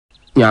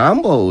ഞാൻ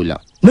പോവൂല.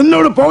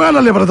 നിന്നോട്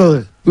പോകാനല്ലേ പറഞ്ഞത്?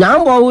 ഞാൻ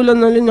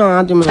പോവൂലെന്നാലും ഞാൻ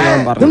ആദ്യമേ ഞാൻ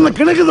പറഞ്ഞു.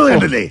 കിണക്കുന്നത്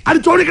കണ്ടില്ലേ?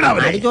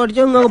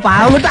 അടിച്ചോടിച്ച്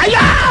പാവം.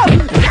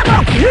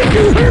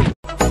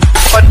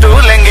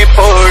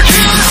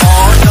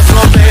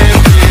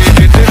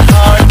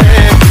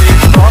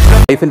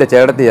 വൈഫിന്റെ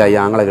ചേട്ടത്തിയായി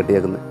ആങ്ങളെ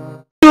കെട്ടിയേക്കുന്നത്.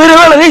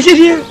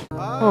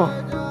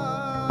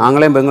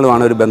 ആങ്ങളെയും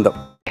പെങ്ങളുമാണ് ഒരു ബന്ധം.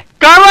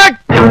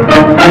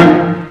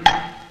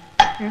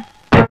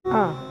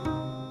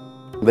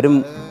 ഇവരും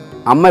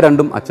അമ്മ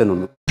രണ്ടും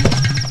അച്ഛനൊന്നും.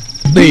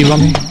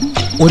 ദൈവമേ,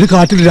 ഒരു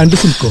കാറ്റിൽ രണ്ട്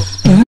സിൽക്കോ?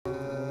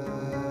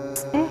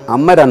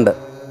 അമ്മ രണ്ട്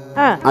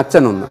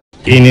അച്ഛനൊന്ന്.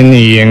 ഇനി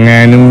നീ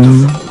എങ്ങാനും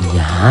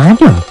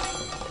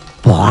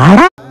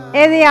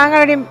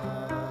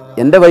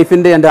എന്റെ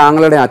വൈഫിന്റെ എന്റെ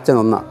ആങ്ങളുടെ അച്ഛൻ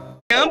ഒന്നാ.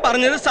 ഞാൻ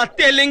പറഞ്ഞത്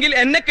സത്യം അല്ലെങ്കിൽ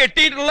എന്നെ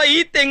കെട്ടിയിട്ടുള്ള ഈ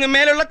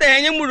തെങ്ങുമേലുള്ള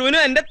തേങ്ങ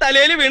മുഴുവനും എന്റെ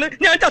തലയിൽ വീണ്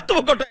ഞാൻ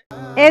ചത്തുപൊക്കോട്ടെ.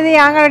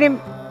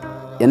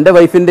 എന്റെ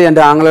വൈഫിന്റെ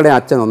എന്റെ ആങ്ങളുടെ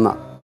അച്ഛൻ ഒന്നാ.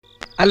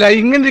 അല്ല,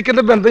 ഇങ്ങനെ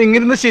ഇരിക്കേണ്ട ബന്ധം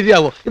ഇങ്ങനെ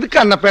ശരിയാവോ? ഇത്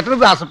കണ്ണപ്പേട്ടൻ,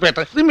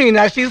 ദാസപ്പേട്ടൻ, ഇത്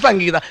മീനാക്ഷി,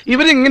 സംഗീത,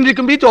 ഇവരിങ്ങനെ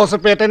ഇരിക്കുമ്പോ ഈ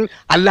ജോസഫേട്ടൻ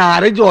അല്ല,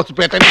 ആരെ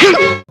ജോസഫേട്ടൻ?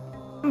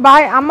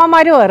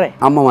 അമ്മമാര് വേറെ.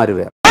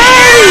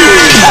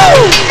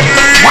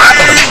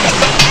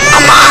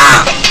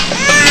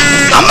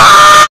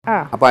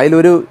 അപ്പൊ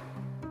അതിലൊരു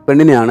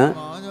പെണ്ണിനെയാണ്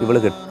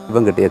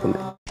ഇവൻ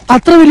കെട്ടിയേക്കുന്നത്.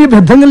 അത്ര വലിയ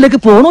ബന്ധങ്ങളിലേക്ക്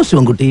പോണോ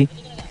ശിവൻകുട്ടി?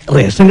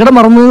 റേഷൻ കട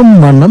മറന്ന്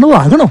മണ്ണെന്ന്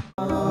വാങ്ങണോ?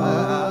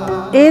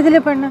 ഏതിലെ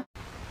പെണ്ണ്?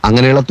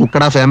 അങ്ങനെയുള്ള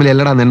തുക്കട ഫാമിലി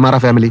അല്ലടാ Nenmara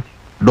family.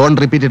 Don't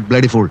repeat it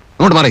bloody fool.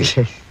 അങ്ങോട്ട്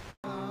പറയേ.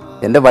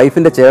 എന്റെ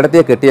വൈഫിന്റെ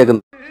ചേട്ടത്തിയെ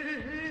കെട്ടിയേക്കുന്നത്.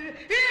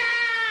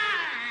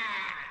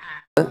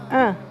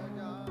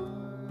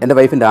 എന്റെ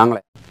വൈഫിന്റെ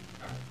ആങ്ങളെ.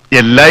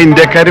 എല്ലാ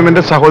ഇന്ത്യക്കാരും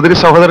എന്റെ സഹോദരി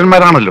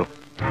സഹോദരന്മാരാണല്ലോ.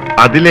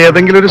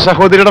 അതിലേതെങ്കിലും ഒരു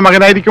സഹോദരിയുടെ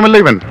മകനായിരിക്കുമല്ലോ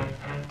ഇവൻ.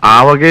 ആ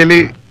വകയില്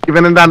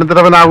ഇവൻ എന്റെ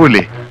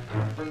അനന്തരവനാവൂലേ?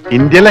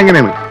 ഇന്ത്യയിൽ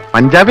എങ്ങനെയാണ്,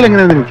 പഞ്ചാബിൽ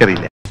എങ്ങനെയാണെന്ന്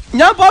എനിക്കറിയില്ല.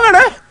 ഞാൻ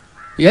പോകണേ.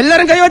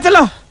 എല്ലാരും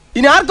കൈവച്ചല്ലോ,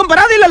 ഇനി ആർക്കും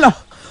പരാതിയില്ലല്ലോ.